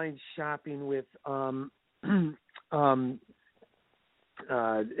online shopping with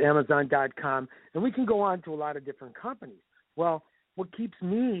Amazon.com, and we can go on to a lot of different companies. Well, what keeps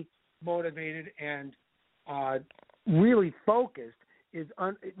me motivated and really focused is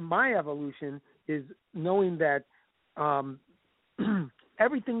on my evolution is knowing that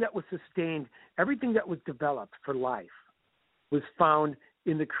everything that was sustained, everything that was developed for life was found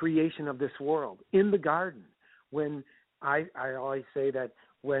in the creation of this world, in the garden. When I always say that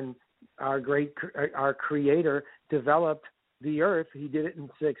when our Creator developed the earth, he did it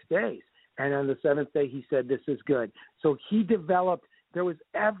in 6 days. And on the seventh day, he said, this is good. So he developed, there was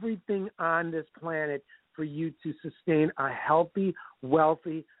everything on this planet for you to sustain a healthy,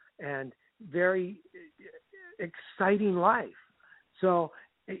 wealthy, and very exciting life. So,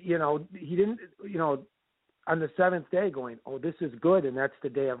 he didn't, on the seventh day going, oh, this is good, and that's the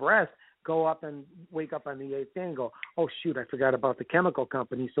day of rest, go up and wake up on the eighth day and go, oh, shoot, I forgot about the chemical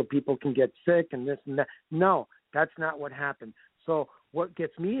company so people can get sick and this and that. No, that's not what happened. So what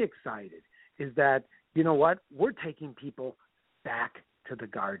gets me excited is that, we're taking people back to the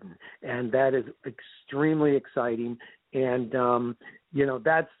garden, and that is extremely exciting. And,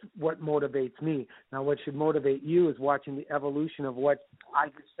 that's what motivates me. Now, what should motivate you is watching the evolution of what I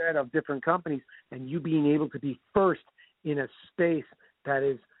just said of different companies and you being able to be first in a space that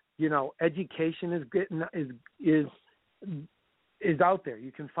is, education is out there.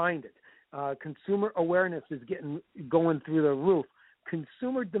 You can find it. Consumer awareness is going through the roof.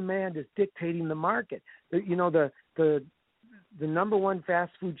 Consumer demand is dictating the market. The number one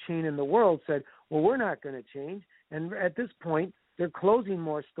fast food chain in the world said, well, we're not going to change. And at this point, they're closing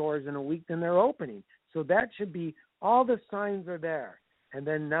more stores in a week than they're opening. So that should be, all the signs are there. And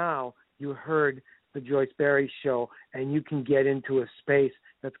then now you heard the Joyce Barry Show, and you can get into a space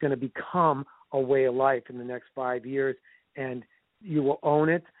that's going to become a way of life in the next 5 years, and you will own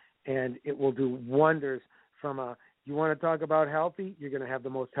it, and it will do wonders you want to talk about healthy, you're going to have the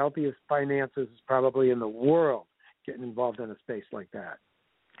most healthiest finances probably in the world getting involved in a space like that.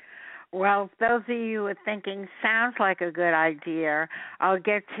 Well, those of you who are thinking, sounds like a good idea, I'll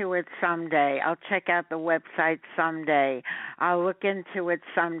get to it someday. I'll check out the website someday. I'll look into it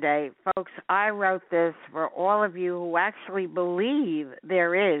someday. Folks, I wrote this for all of you who actually believe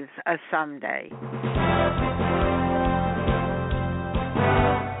there is a someday.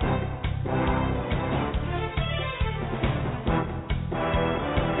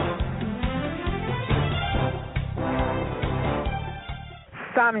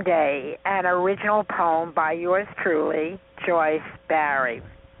 Someday, an original poem by yours truly, Joyce Barry.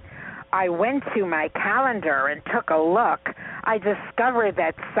 I went to my calendar and took a look. I discovered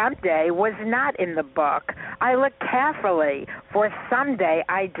that someday was not in the book. I looked carefully, for someday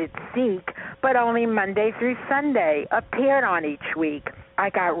I did seek, but only Monday through Sunday appeared on each week. I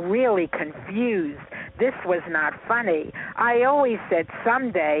got really confused. This was not funny. I always said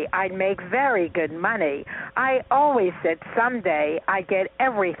someday I'd make very good money. I always said someday I'd get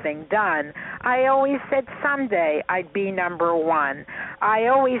everything done. I always said someday I'd be number one. I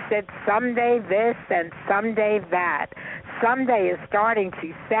always said someday this and someday that. Someday is starting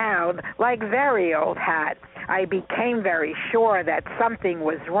to sound like very old hat. I became very sure that something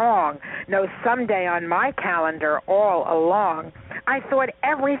was wrong. No someday on my calendar all along. I thought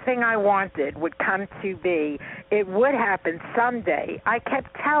everything I wanted would come to be. It would happen someday. I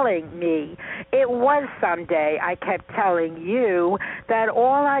kept telling me. It was someday. I kept telling you that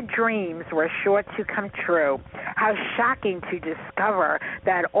all our dreams were sure to come true. How shocking to discover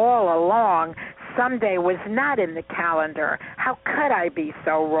that all along someday was not in the calendar. How could I be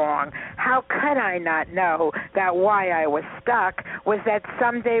so wrong? How could I not know that why I was stuck was that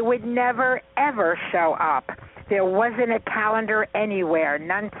someday would never, ever show up? There wasn't a calendar anywhere,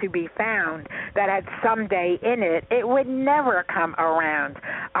 none to be found, that had someday in it. It would never come around.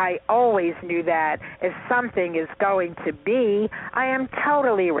 I always knew that if something is going to be, I am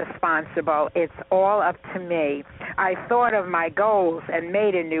totally responsible. It's all up to me. I thought of my goals and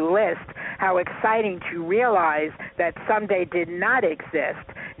made a new list. How exciting to realize that someday did not exist.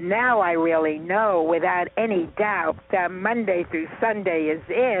 Now I really know without any doubt that Monday through Sunday is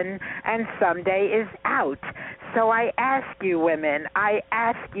in and someday is out. So I ask you women, I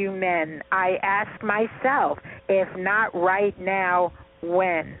ask you men, I ask myself, if not right now,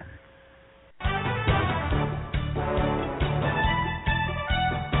 when?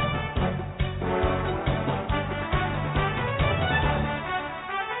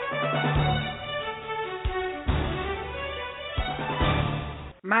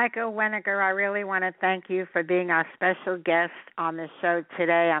 Michael Wenniger, I really want to thank you for being our special guest on the show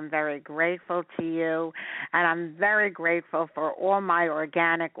today. I'm very grateful to you, and I'm very grateful for all my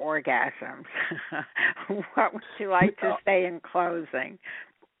organic orgasms. What would you like to say in closing?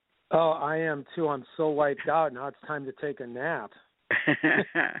 Oh, I am too. I'm so wiped out. Now it's time to take a nap.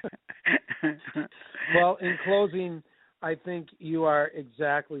 Well, in closing, I think you are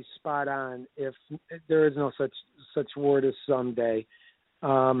exactly spot on. If there is no such word as someday,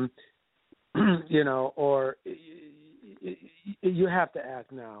 or you have to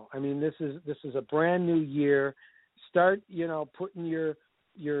act now. I mean, this is a brand new year. Start, putting your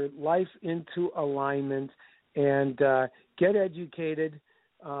life into alignment and get educated.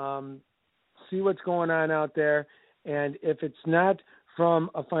 See what's going on out there. And if it's not from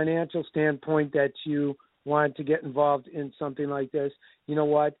a financial standpoint that you want to get involved in something like this, you know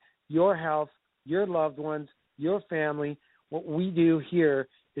what? Your health, your loved ones, your family. What we do here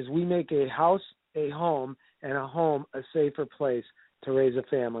is we make a house a home and a home a safer place to raise a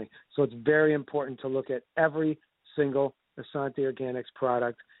family. So it's very important to look at every single Asante Organics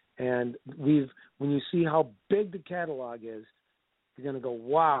product. And when you see how big the catalog is, you're going to go,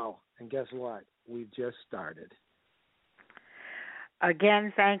 wow. And guess what? We've just started.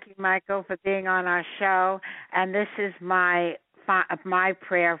 Again, thank you, Michael, for being on our show. And this is my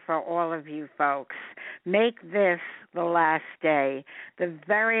prayer for all of you folks. Make this the last day, the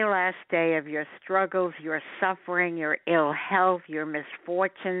very last day of your struggles, your suffering, your ill health, your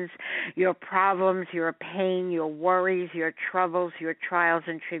misfortunes, your problems, your pain, your worries, your troubles, your trials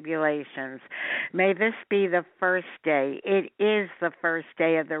and tribulations. May this be the first day. It is the first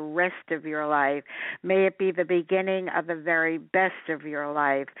day of the rest of your life. May it be the beginning of the very best of your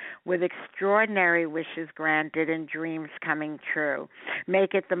life, with extraordinary wishes granted and dreams coming true.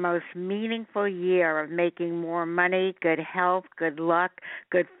 Make it the most meaningful year of making more money, good health, good luck,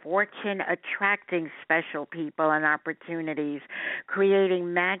 good fortune, attracting special people and opportunities,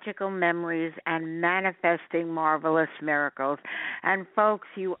 creating magical memories, and manifesting marvelous miracles. And folks,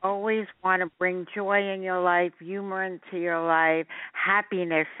 you always want to bring joy in your life, humor into your life,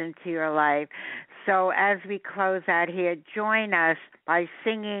 happiness into your life. So as we close out here, join us by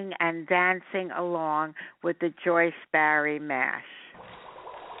singing and dancing along with the Joyce Barry Mash.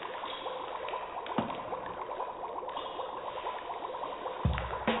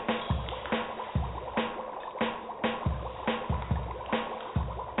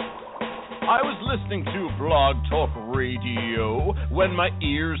 I was listening to Blog Talk Radio when my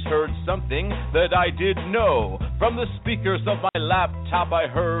ears heard something that I didn't know. From the speakers of my laptop I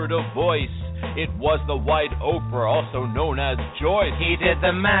heard a voice. It was the White Oprah, also known as Joyce. He did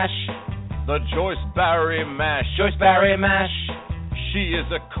the mash. The Joyce Barry Mash. Joyce Barry Mash. She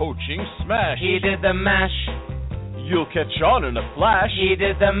is a coaching smash. He did the mash. You'll catch on in a flash. He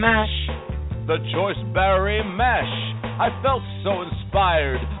did the mash. The Joyce Barry Mash. I felt so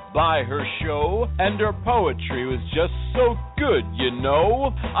inspired by her show, and her poetry was just so good, you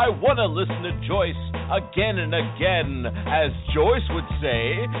know. I want to listen to Joyce again and again, as Joyce would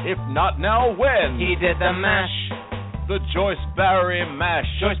say, if not now, when? He did the mash. The Joyce Barry Mash.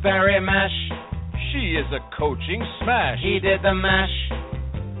 Joyce Barry Mash. She is a coaching smash. He did the mash.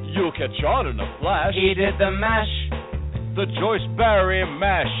 You'll catch on in a flash. He did the mash. The Joyce Barry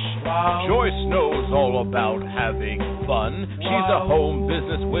Mash. Wow. Joyce knows all about having fun. She's a home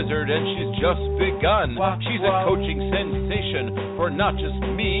business wizard and she's just begun. She's a coaching sensation for not just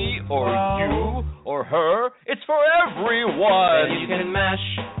me or you or her. It's for everyone. Then you can mash.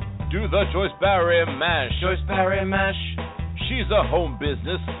 Do the Joyce Barry Mash. Joyce Barry Mash. She's a home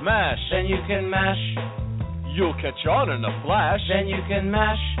business smash. Then you can mash. You'll catch on in a flash. Then you can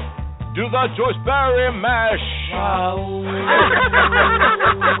mash. Do the Joyce Barry Mash. Wow.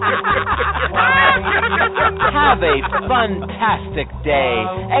 Have a fantastic day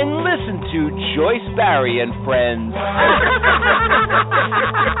and listen to Joyce Barry and Friends.